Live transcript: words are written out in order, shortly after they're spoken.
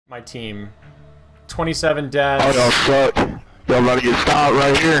My team. 27 deaths. Oh, y'all suck. Y'all about to get stopped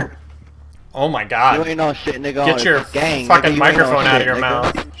right here. Oh my god. You ain't no shit, nigga. Get your gang, fucking nigga. microphone out of your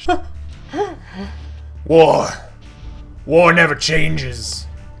mouth. War. War never changes.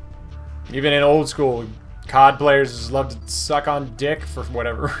 Even in old school, COD players just love to suck on dick for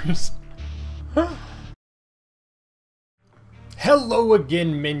whatever reason. Hello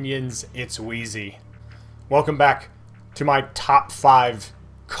again, minions. It's Wheezy. Welcome back to my top 5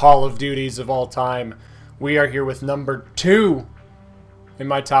 Call of Duties of all time. We are here with number 2 in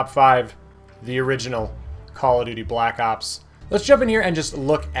my top 5, the original Call of Duty Black Ops. Let's jump in here and just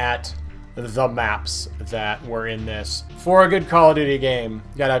look at the maps that were in this. For a good Call of Duty game,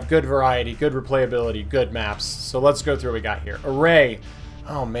 you gotta have good variety, good replayability, good maps. So let's go through what we got here. Array.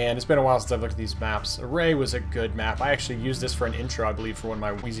 Oh man, it's been a while since I've looked at these maps. Array was a good map. I actually used this for an intro, I believe, for one of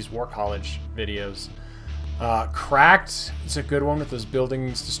my Wheezy's War College videos. Cracked, it's a good one with those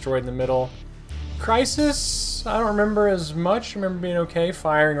buildings destroyed in the middle. Crisis, I don't remember as much. I remember being okay.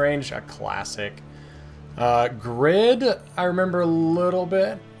 Firing range, a classic. Grid, I remember a little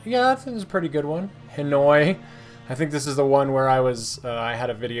bit. Yeah, I think it was a pretty good one. Hanoi, I think this is the one where I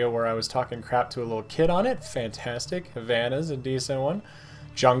had a video where I was talking crap to a little kid on it. Fantastic. Havana's a decent one.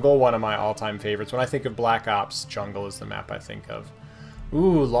 Jungle, one of my all-time favorites. When I think of Black Ops, Jungle is the map I think of.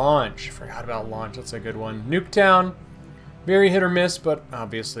 Ooh, Launch. Forgot about Launch. That's a good one. Nuketown. Very hit or miss, but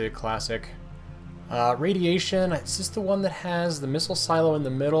obviously a classic. Radiation. Is this the one that has the missile silo in the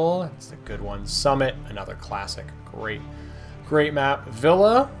middle? It's a good one. Summit. Another classic. Great map.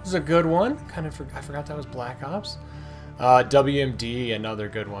 Villa is a good one. I forgot that was Black Ops. WMD. Another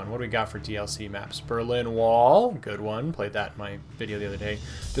good one. What do we got for DLC maps? Berlin Wall. Good one. Played that in my video the other day.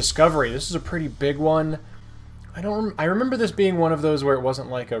 Discovery. This is a pretty big one. I remember this being one of those where it wasn't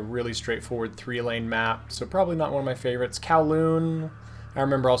like a really straightforward 3-lane map, so probably not one of my favorites. Kowloon, I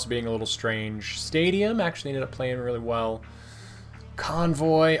remember also being a little strange. Stadium actually ended up playing really well.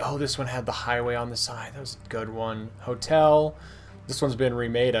 Convoy, oh, this one had the highway on the side. That was a good one. Hotel, this one's been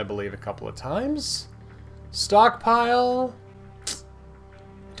remade, I believe, a couple of times. Stockpile,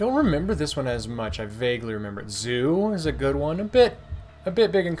 don't remember this one as much. I vaguely remember it. Zoo is a good one. A bit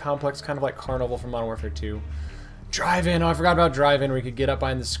big and complex, kind of like Carnival from Modern Warfare 2. Drive-In. Oh, I forgot about Drive-In, where you could get up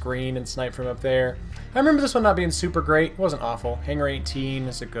behind the screen and snipe from up there. I remember this one not being super great. It wasn't awful. Hangar 18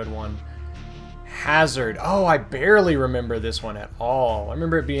 is a good one. Hazard. Oh, I barely remember this one at all. I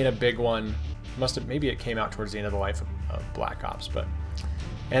remember it being a big one. Maybe it came out towards the end of the life of Black Ops, but...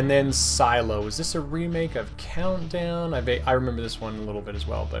 And then Silo. Is this a remake of Countdown? I remember this one a little bit as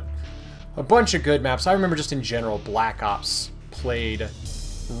well, but... A bunch of good maps. I remember just in general, Black Ops played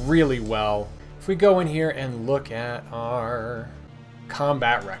really well. If we go in here and look at our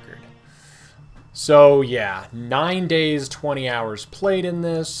combat record. So yeah, 9 days, 20 hours played in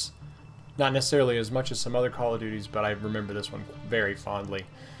this. Not necessarily as much as some other Call of Duties, but I remember this one very fondly.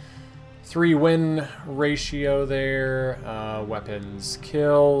 3 win ratio there. Weapons,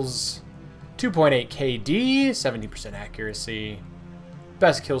 kills. 2.8 KD, 70% accuracy.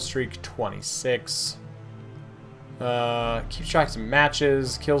 Best kill streak, 26. Keeps track of some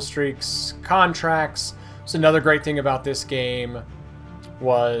matches, kill streaks, contracts. So another great thing about this game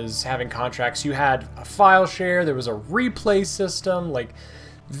was having contracts. You had a file share, there was a replay system. Like,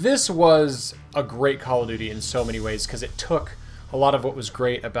 this was a great Call of Duty in so many ways because it took a lot of what was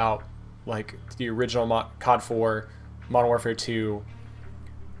great about like the original COD 4, Modern Warfare 2,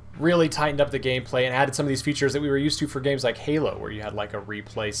 really tightened up the gameplay and added some of these features that we were used to for games like Halo, where you had like a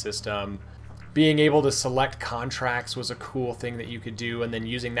replay system. Being able to select contracts was a cool thing that you could do, and then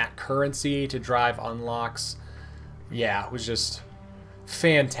using that currency to drive unlocks. Yeah, it was just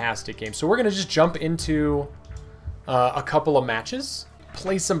fantastic game. So we're going to just jump into a couple of matches,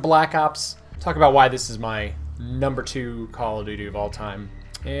 play some Black Ops, talk about why this is my number 2 Call of Duty of all time,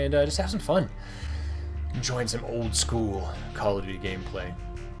 and just have some fun. Enjoying some old school Call of Duty gameplay.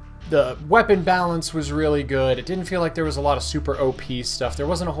 The weapon balance was really good. It didn't feel like there was a lot of super OP stuff. There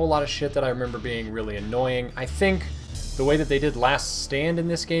wasn't a whole lot of shit that I remember being really annoying. I think the way that they did Last Stand in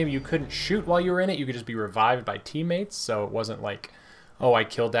this game, you couldn't shoot while you were in it. You could just be revived by teammates. So it wasn't like, oh, I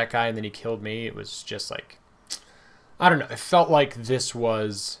killed that guy and then he killed me. It was just like, I don't know. It felt like this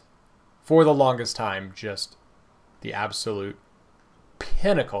was, for the longest time, just the absolute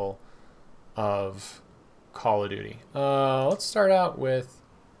pinnacle of Call of Duty. Let's start out with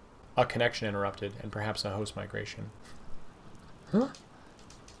a connection interrupted, and perhaps a host migration. Huh?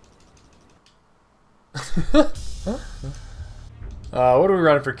 What are we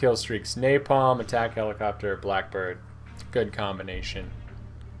running for kill streaks? Napalm, attack helicopter, Blackbird. Good combination.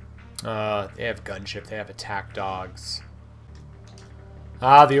 They have gunship, they have attack dogs.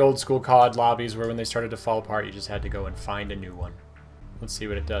 Ah, the old school COD lobbies where when they started to fall apart, you just had to go and find a new one. Let's see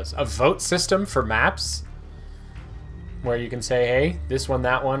what it does. A vote system for maps? Where you can say, hey, this one,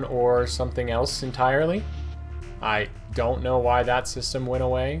 that one, or something else entirely? I don't know why that system went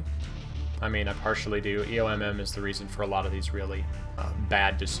away. I mean, I partially do. EOMM is the reason for a lot of these really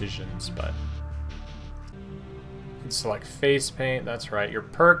bad decisions, but... You can select face paint, that's right. Your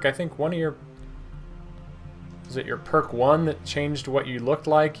perk, I think one of your... Was it your perk 1 that changed what you looked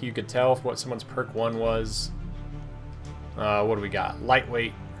like? You could tell what someone's perk 1 was. What do we got?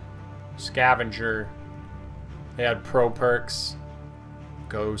 Lightweight, Scavenger. They had pro perks.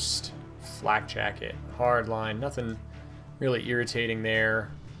 Ghost, Flak Jacket, Hardline. Nothing really irritating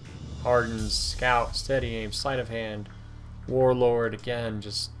there. Hardens, Scout, Steady Aim, Sleight of Hand, Warlord. Again,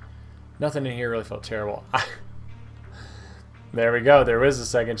 just nothing in here really felt terrible. There we go. There is a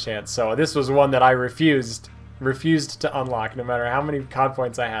second chance. So this was one that I refused to unlock. No matter how many COD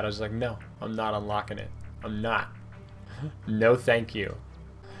points I had, I was like, no, I'm not unlocking it. I'm not. No thank you.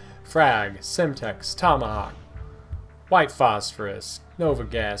 Frag, Semtex, Tomahawk, White Phosphorus, Nova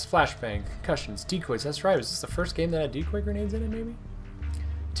Gas, Flashbang, Concussions, Decoys. That's right. Was this the first game that had decoy grenades in it, maybe?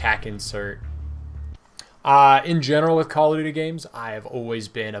 Tac Insert. In general with Call of Duty games, I have always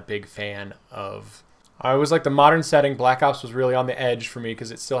been a big fan of... I always like the modern setting. Black Ops was really on the edge for me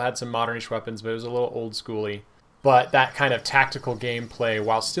because it still had some modernish weapons, but it was a little old schooly. But that kind of tactical gameplay,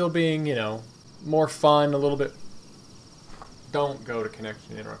 while still being, you know, more fun, a little bit... Don't go to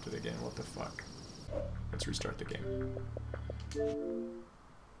connection interrupted again. What the fuck? Let's restart the game.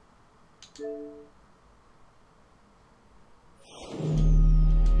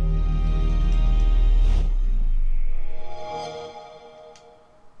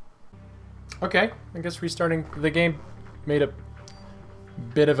 Okay, I guess restarting the game made a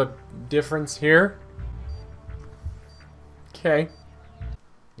bit of a difference here. Okay.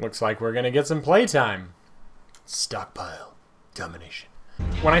 Looks like we're gonna get some playtime. Stockpile domination.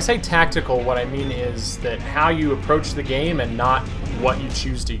 When I say tactical, what I mean is that how you approach the game and not what you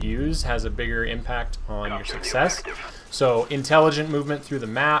choose to use has a bigger impact on your success. So intelligent movement through the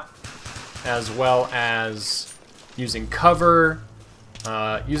map, as well as using cover,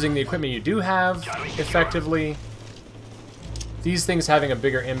 using the equipment you do have effectively. These things having a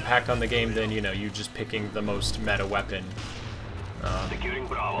bigger impact on the game than, you know, you just picking the most meta weapon.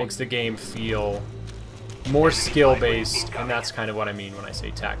 Makes the game feel more skill-based, and that's kind of what I mean when I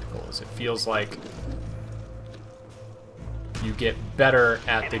say tactical, is it feels like you get better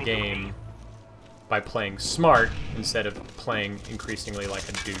at the game by playing smart instead of playing increasingly like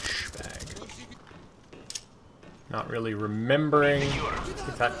a douchebag. Not really remembering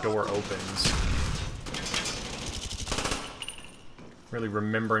if that door opens. Really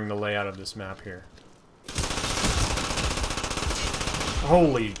remembering the layout of this map here.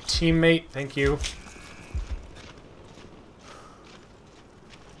 Holy teammate, thank you.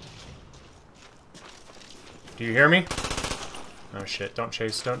 Do you hear me? Oh shit, don't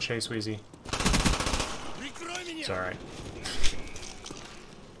chase, Wheezy. It's alright.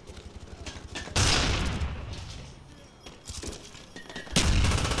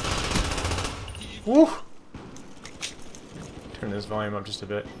 Woo! Turn this volume up just a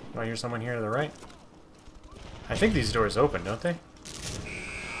bit. Do I hear someone here to the right? I think these doors open, don't they?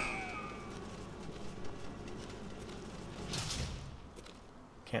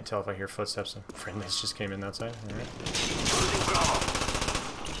 Can't tell if I hear footsteps. Friendlies just came in that side. Alright.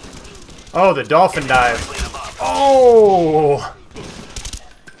 Oh, the dolphin dive! Oh!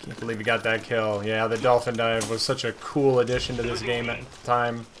 Can't believe we got that kill. Yeah, the dolphin dive was such a cool addition to this game at the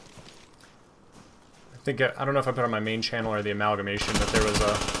time. I don't know if I put it on my main channel or the amalgamation, but there was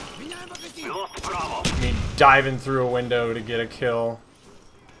me diving through a window to get a kill.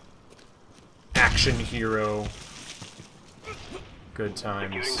 Action hero. Good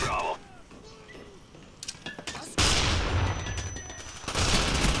times.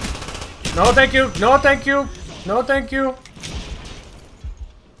 No, thank you! No, thank you! No, thank you!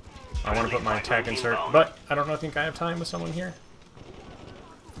 I want to put my attack insert, but I don't think I have time with someone here.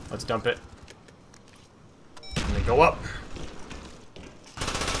 Let's dump it. And then go up.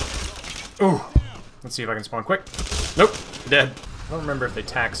 Ooh. Let's see if I can spawn quick. Nope. Dead. I don't remember if they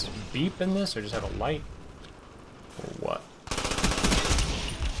tax beep in this or just have a light. Or what.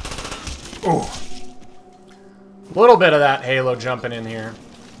 Ooh. A little bit of that Halo jumping in here.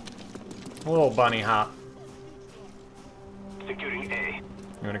 A little bunny hop. Securing A.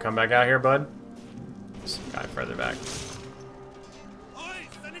 You want to come back out here, bud? Some guy further back.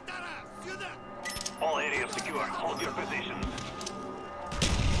 All areas secure. Hold your positions.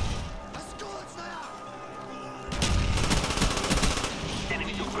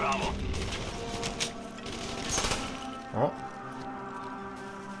 Oh.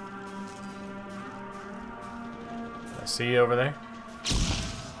 I see you over there.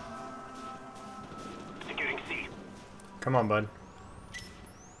 Securing C. Come on, bud.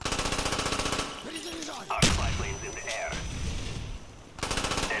 Our spy plane's in the air.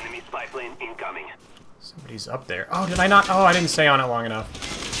 Enemy spy plane incoming. Somebody's up there. Oh, did I not? Oh, I didn't stay on it long enough.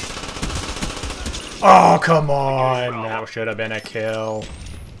 Oh, come on. That should have been a kill.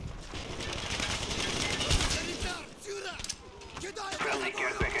 Friendly care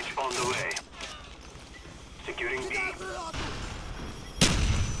package on the way. Securing B.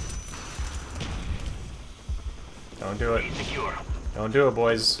 Don't do it. B secure. Don't do it,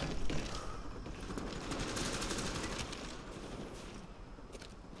 boys.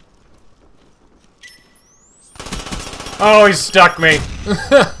 Oh, he stuck me.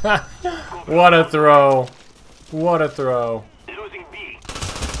 What a throw. What a throw. Losing B.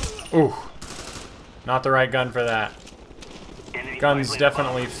 Ooh. Not the right gun for that. Enemy Guns spy plane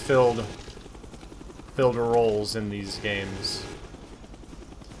definitely filled roles in these games.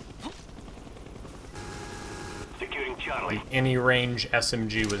 above. Securing Charlie. Any range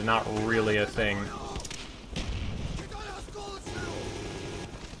SMG was not really a thing.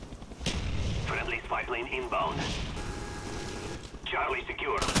 Friendly spy plane inbound. Charlie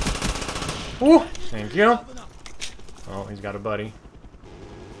secure. Ooh, thank you. Oh, he's got a buddy.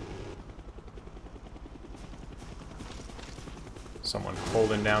 Someone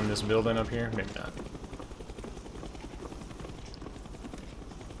holding down this building up here? Maybe not.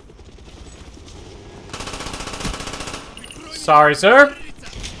 Sorry, sir.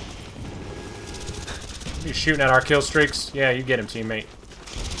 You shooting at our kill streaks? Yeah, you get him, teammate.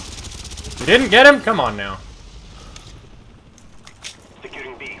 You didn't get him? Come on now.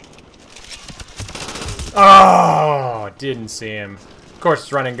 Securing B. Oh, didn't see him. Of course,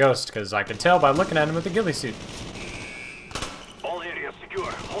 it's running ghost, because I could tell by looking at him with the ghillie suit. All areas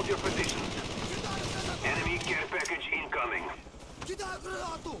secure. Hold your positions. Enemy care package incoming. We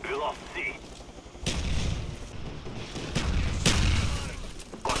lost C.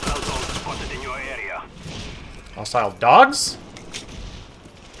 Hostile dogs spotted in your area. Hostile dogs?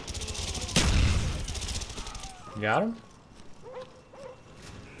 You got him?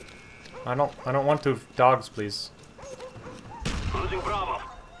 I don't want to. Dogs, please. Losing Bravo.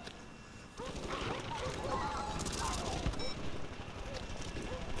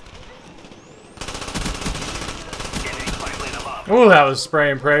 Enemy spy plane above. Ooh, that was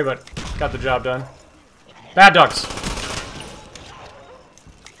spray and pray, but got the job done. Bad dogs.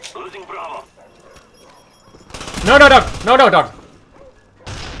 Losing Bravo. No, no, dog. No, no, dog.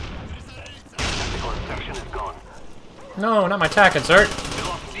 Tactical inspection is gone. No, not my tack insert. We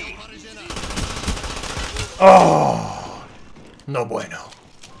lost D. Oh, no bueno.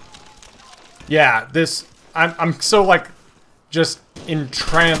 Yeah, this. I'm so like just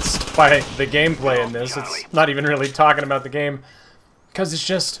entranced by the gameplay in this. It's not even really talking about the game because it's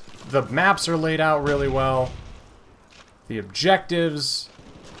just the maps are laid out really well. The objectives,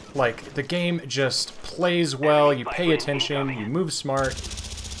 like the game just plays well. You pay attention. You move smart.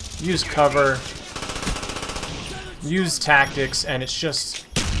 Use cover. Use tactics, and it's just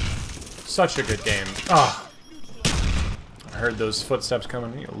such a good game. Ah. I heard those footsteps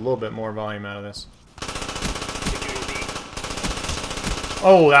coming. Need a little bit more volume out of this.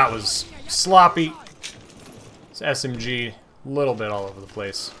 Oh, that was sloppy. It's SMG, a little bit all over the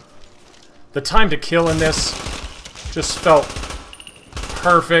place. The time to kill in this just felt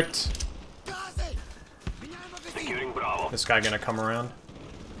perfect. Securing Bravo. This guy gonna come around?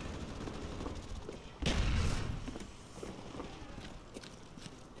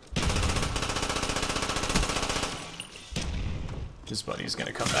 His buddy's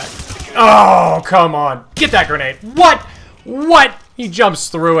gonna come back. Oh, come on. Get that grenade. What? What? He jumps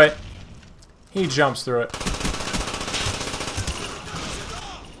through it. He jumps through it.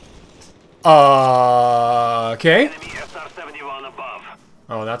 Okay. Enemy SR-71 above.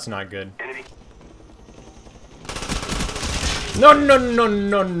 Oh, that's not good. Enemy. No, no, no,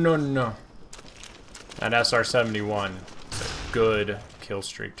 no, no, no. That SR-71 is a good kill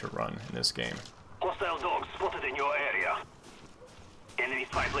streak to run in this game. Hostile dogs spotted in your area. Enemy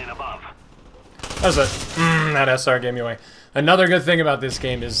spy plane above. That was that SR gave me away. Another good thing about this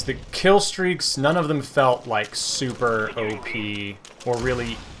game is the kill streaks, none of them felt like super OP or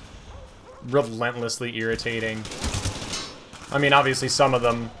really relentlessly irritating. I mean, obviously some of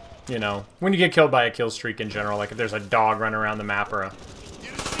them, you know, when you get killed by a kill streak in general, like if there's a dog running around the map or a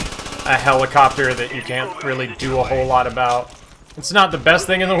helicopter that you can't really do a whole lot about, it's not the best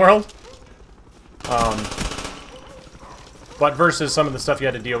thing in the world. But versus some of the stuff you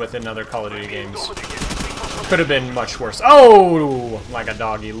had to deal with in other Call of Duty games, Could have been much worse. Oh, like a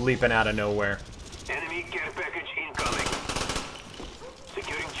doggy leaping out of nowhere. Enemy care package incoming.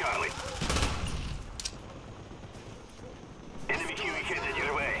 Securing Charlie. Enemy QE headed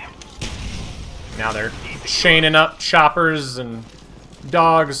your way. Now they're chaining up choppers and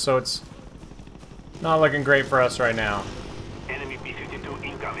dogs, so it's not looking great for us right now. Enemy B-52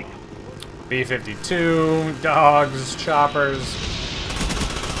 incoming. B-52, dogs, choppers.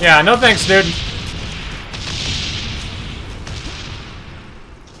 Yeah, no thanks, dude.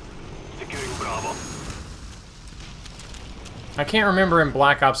 Securing Bravo. I can't remember in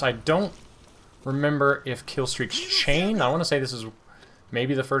Black Ops. I don't remember if kill streaks chain. I want to say this is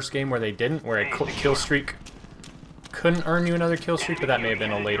maybe the first game where they didn't, where a kill streak couldn't earn you another kill streak, but that may have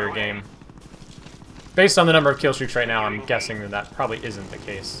been a later game. Based on the number of kill streaks right now, I'm guessing that that probably isn't the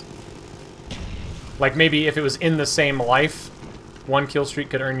case. Like, maybe if it was in the same life, one kill streak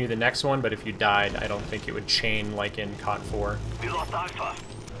could earn you the next one, but if you died, I don't think it would chain like in COD 4. We lost Alpha.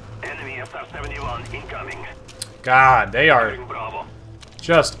 Enemy SR-71 incoming. God, they are Securing Bravo.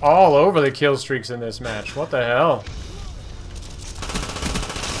 just all over the kill streaks in this match. What the hell?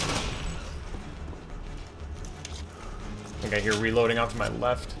 I think I hear reloading off to my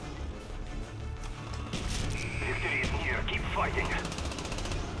left. Victory is near. Keep fighting.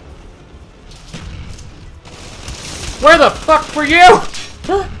 Where the fuck were you?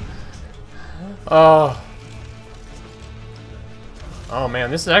 Oh. Oh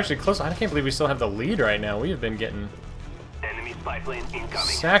man, this is actually close. I can't believe we still have the lead right now. We have been getting Enemy spy plane incoming.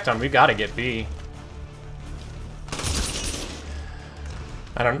 sacked on. We gotta get B.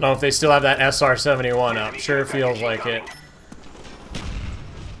 I don't know if they still have that SR-71 up. Sure feels like it.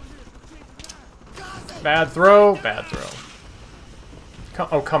 Bad throw, bad throw.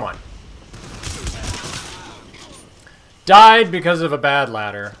 Oh, come on. Died because of a bad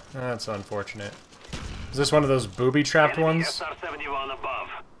ladder. That's unfortunate. Is this one of those booby-trapped ones? SR-71 above.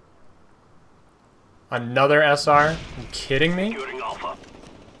 Another SR? Are you kidding me? Securing Alpha.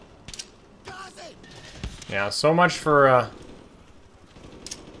 Yeah, so much for, I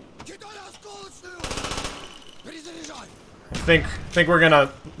think we're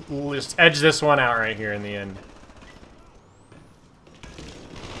gonna just edge this one out right here in the end.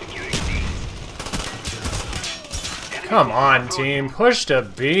 Securing D. Come on, team. Push to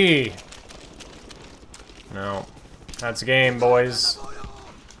B. No. That's game, boys.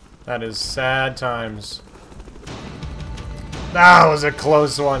 That is sad times. That was a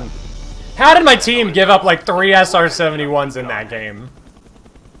close one. How did my team give up like 3 SR-71s in that game?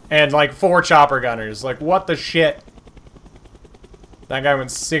 And like 4 chopper gunners? Like, what the shit? That guy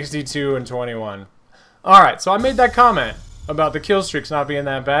went 62 and 21. Alright, so I made that comment about the kill streaks not being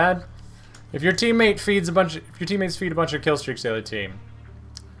that bad. If your teammate feeds a bunch of, if your teammates feed a bunch of kill streaks to the other team,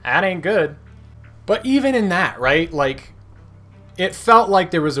 that ain't good. But even in that, right? Like, it felt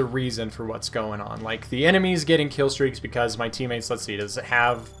like there was a reason for what's going on. Like, the enemy's getting kill streaks because my teammates, let's see, does it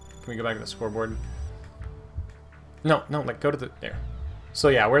have, can we go back to the scoreboard? No, like, go to the, there. So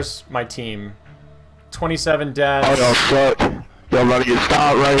yeah, where's my team? 27 dead. Oh no, fuck. Y'all better get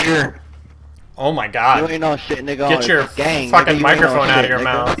stopped right here. Oh my god. You ain't no shit, nigga. Get your fucking microphone out of your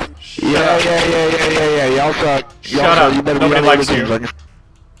mouth. Yeah. Y'all suck. Shut up. You better be Nobody on likes the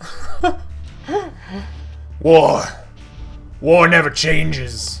you. War never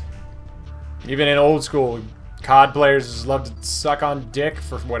changes. Even in old school, COD players just love to suck on dick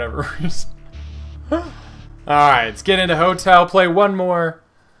for whatever reason. Alright, let's get into hotel, play one more,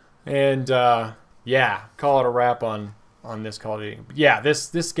 and yeah, call it a wrap on this Call of Duty. Yeah,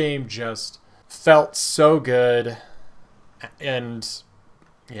 this game just felt so good, and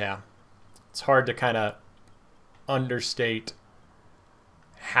yeah, it's hard to kind of understate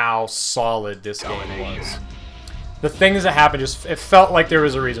how solid this game was. The things that happened just, it felt like there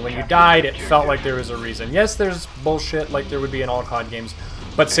was a reason. When you died, it felt like there was a reason. Yes, there's bullshit like there would be in all COD games,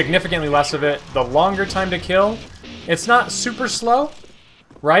 but significantly less of it. The longer time to kill, it's not super slow,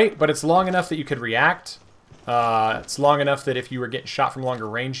 right? But it's long enough that you could react. It's long enough that if you were getting shot from longer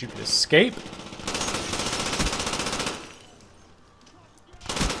range, you could escape.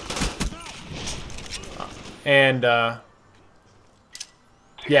 And,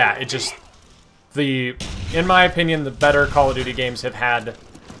 yeah, it just, in my opinion, the better Call of Duty games have had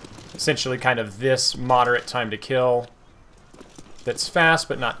essentially kind of this moderate time to kill that's fast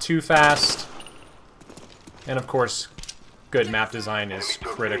but not too fast. And of course, good map design is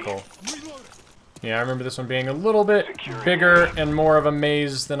critical. Yeah, I remember this one being a little bit bigger and more of a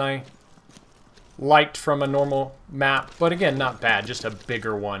maze than I liked from a normal map, but again, not bad, just a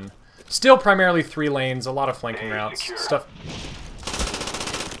bigger one. Still primarily 3 lanes, a lot of flanking routes, stuff.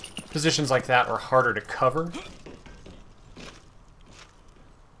 Positions like that are harder to cover.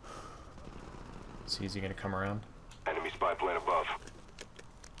 It's easy gonna come around. Enemy spy plane above.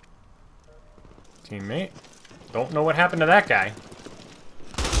 Teammate. Don't know what happened to that guy.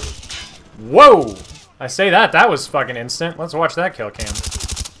 Whoa! I say that, that was fucking instant. Let's watch that kill cam.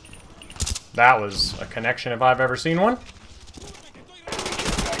 That was a connection if I've ever seen one.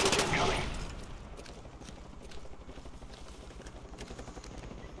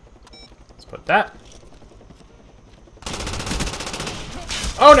 Let's put that.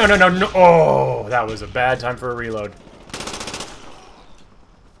 Oh, no, no, no, no. Oh, that was a bad time for a reload.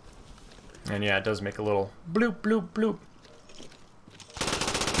 And yeah, it does make a little bloop, bloop, bloop.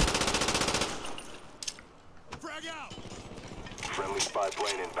 Friendly spy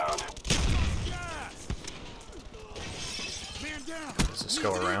plane inbound. Does this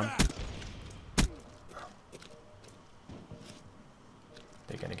go around?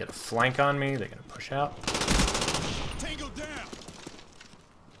 They're gonna get a flank on me. They're gonna push out. Tango down.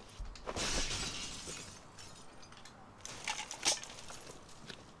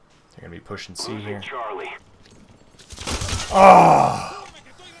 They're gonna be pushing C here. Charlie. Oh!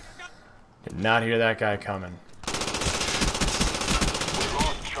 Did not hear that guy coming.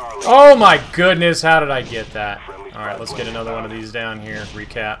 Charlie. Oh my goodness, how did I get that? Alright, let's get another one of these down here.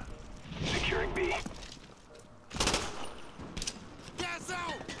 Recap. Securing B. Gas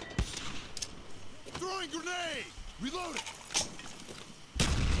out. Throwing grenade. Reloading.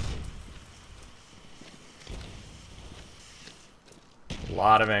 A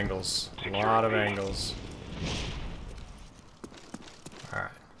lot of angles. A lot of angles.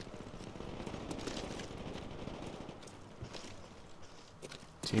 Alright.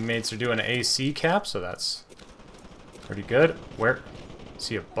 Teammates are doing an AC cap, so that's pretty good. Where? Is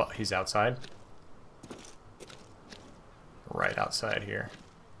he he's outside? Right outside here.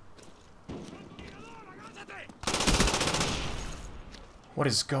 What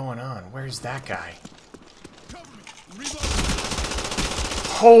is going on? Where's that guy? Cover me. Reload.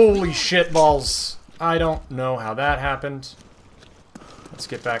 Holy shit balls. I don't know how that happened. Let's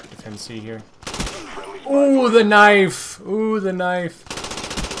get back to 10C here. Ooh, the knife. Ooh, the knife.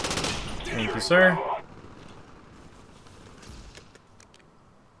 Thank you, sir.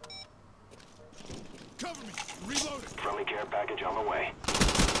 Cover me. Reloading. Friendly care package on the way.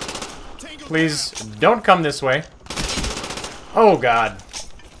 Tango Please don't come this way. Oh god.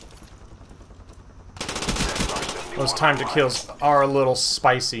 Those time to kills are a little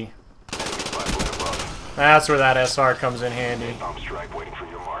spicy. That's where that SR comes in handy. Bomb strike waiting for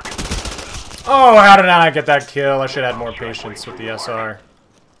your mark. Oh, how did I not get that kill? I should have had more patience with the SR.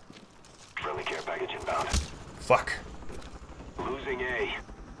 Friendly care package inbound. Fuck. Losing A.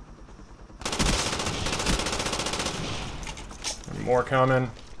 More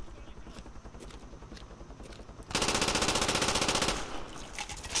coming.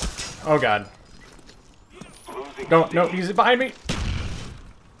 Oh god. Losing Don't, C. no, he's behind me.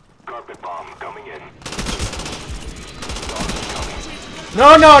 Carpet bomb coming in.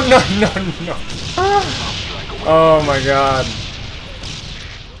 No, no, no, no, no. Oh my god.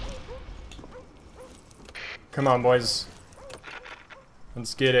 Come on, boys.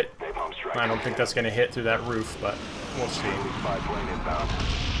 Let's get it. Bomb strike. I don't think that's gonna hit through that roof, but we'll see. Spy plane inbound.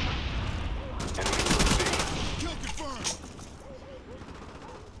 Enemy C. Kill confirmed.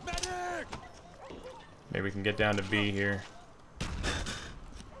 Medic. Maybe we can get down to B here.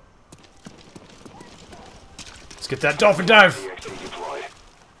 Let's get that dolphin dive! DXD deployed.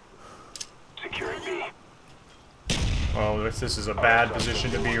 Securing B. Oh, this is a bad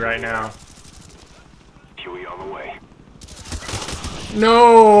position to be right now. QE on the way.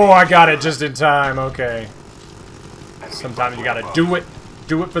 No, I got it just in time. Okay. Sometimes you gotta do it.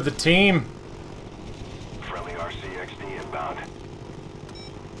 Do it for the team. Friendly RCXD inbound.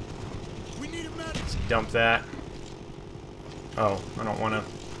 We need a medic. Dump that. Oh, I don't want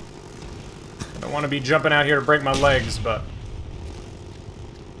to be jumping out here to break my legs, but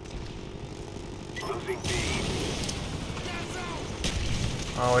Losing B. Gas out.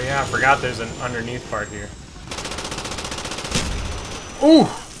 oh yeah, I forgot there's an underneath part here. Ooh.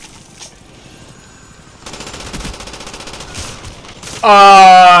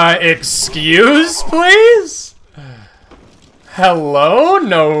 Excuse, please? Hello?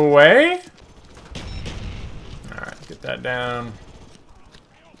 No way? Alright, get that down.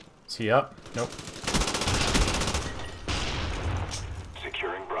 Is he up? Nope.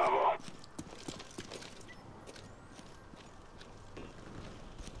 Securing Bravo.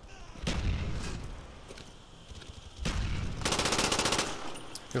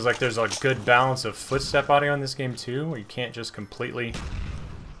 Feels like there's a good balance of footstep audio in this game too, where you can't just completely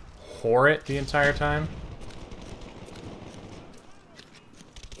whore it the entire time.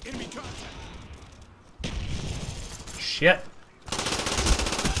 Enemy contact. Shit.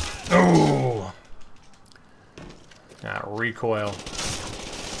 Ooh. Ah, recoil.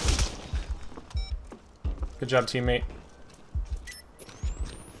 Good job, teammate.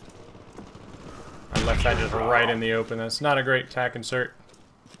 I left that just right in the open. That's not a great tack insert.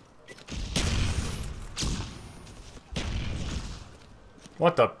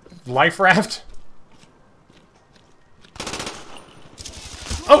 What the? Life raft?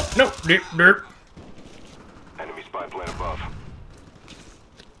 Oh, no. Derp, derp. Enemy spy plane above.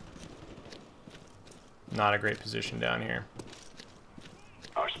 Not a great position down here.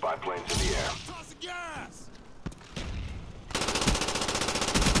 Our spy plane's in the air. Toss the gas.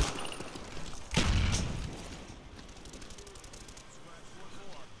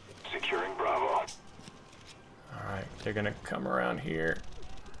 Securing Bravo. Alright, they're gonna come around here.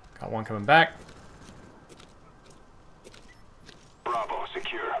 Got one coming back. Bravo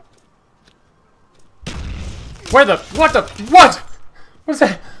secure. Where the? What the? What? What's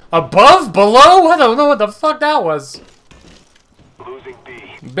that? Above? Below? I don't know what the fuck that was. Losing B.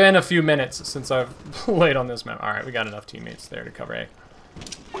 Been a few minutes since I've played on this map. Alright, we got enough teammates there to cover A.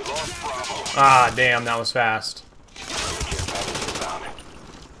 We lost Bravo. Ah, damn, that was fast. Friendly care package inbound.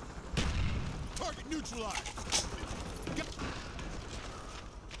 Target neutralized.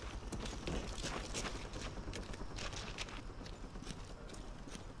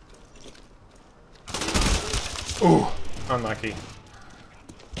 Ooh, unlucky.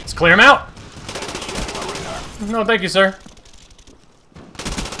 Let's clear him out. No, thank you, sir.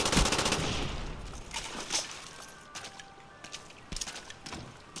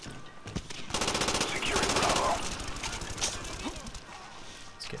 Securing Bravo.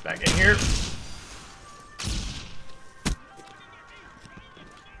 Let's get back in here.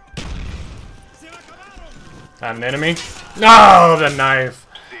 Had an enemy. No, the knife.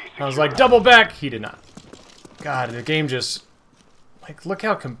 I was like, double back. He did not. God, the game just... Like, look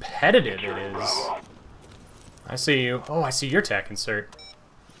how competitive it is. Bravo. I see you. Oh, I see your tack insert.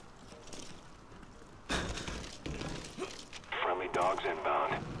 Friendly dogs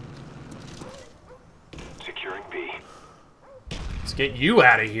inbound. Securing B. Let's get you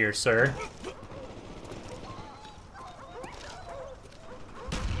out of here, sir.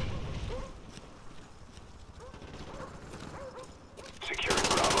 Securing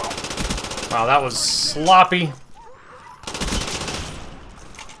Bravo. Wow, that was sloppy.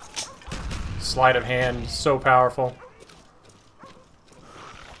 Sleight of hand, so powerful.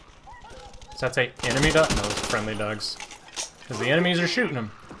 Does that say enemy dog? No, it's friendly dogs. Because the enemies are shooting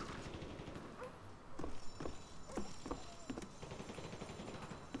them.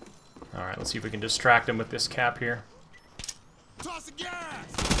 Alright, let's see if we can distract him with this cap here. Toss the gas.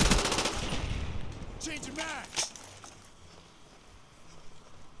 Change your mag.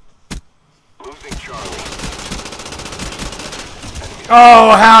 Losing Charlie.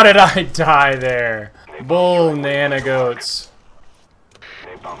 Oh, how did I die there? Bull nana goats.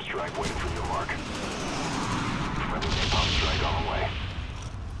 Napalm strike waiting for your mark. Friendly napalm strike on the way.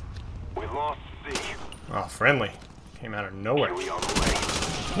 We lost C. Oh, friendly. Came out of nowhere. Huey on the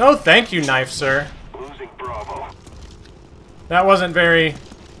way. No, thank you, knife, sir. Losing Bravo. That wasn't very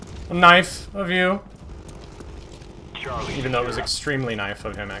knife of you. Charlie. Even though it was secure. extremely knife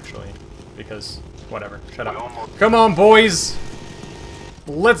of him, actually. Because, whatever. Shut We up. almost- Come on, boys!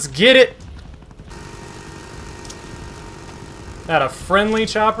 Let's get it! Had a friendly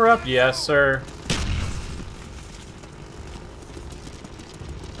chopper up? Yes, sir.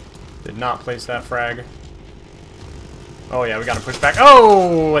 Did not place that frag. Oh, yeah, we gotta push back.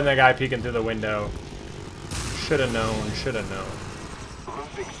 Oh! And the guy peeking through the window. Should've known, should've known.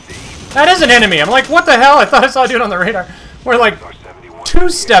 Losing C. That is an enemy! I'm like, what the hell? I thought I saw a dude on the radar. We're like Our 71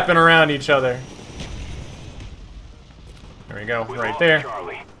 two-stepping around each other. There we go, We right lost there.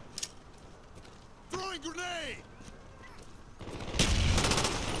 Charlie. Throwing grenade.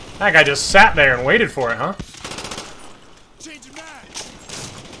 That guy just sat there and waited for it, huh? Change your mag.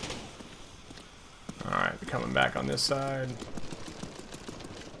 Alright, coming back on this side.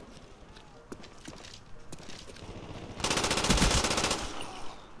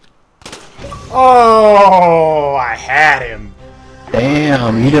 Oh, I had him.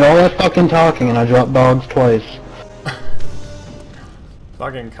 Damn, you did all that fucking talking and I dropped dogs twice.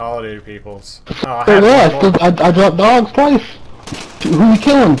 Fucking Call of Duty peoples. Oh, I So had yeah, one more. I dropped dogs twice. Who you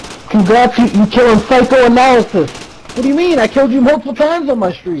killing? Congrats, you killing psychoanalysis. What do you mean? I killed you multiple times on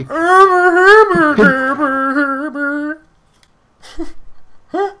my streak.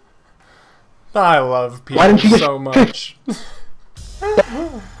 I love Why didn't people you so much.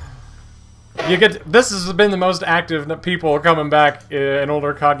 You get this has been the most active people coming back in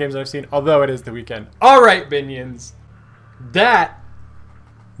older COD games I've seen, although it is the weekend. All right, minions, that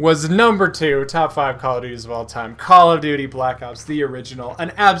was number 2 top 5 Call of Duties of all time. Call of Duty Black Ops, the original,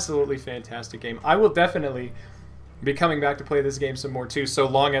 an absolutely fantastic game. I will definitely be coming back to play this game some more too, so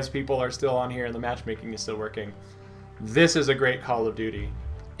long as people are still on here and the matchmaking is still working. This is a great Call of Duty.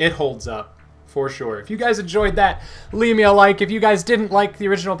 It holds up. For sure. If you guys enjoyed that, leave me a like. If you guys didn't like the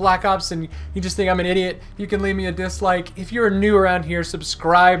original Black Ops and you just think I'm an idiot, you can leave me a dislike. If you're new around here,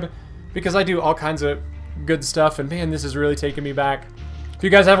 subscribe, because I do all kinds of good stuff, and man, this is really taking me back. If you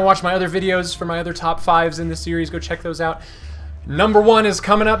guys haven't watched my other videos for my other top 5s in this series, go check those out. Number 1 is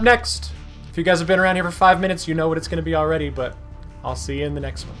coming up next. If you guys have been around here for 5 minutes, you know what it's going to be already, but I'll see you in the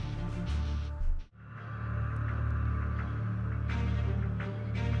next one.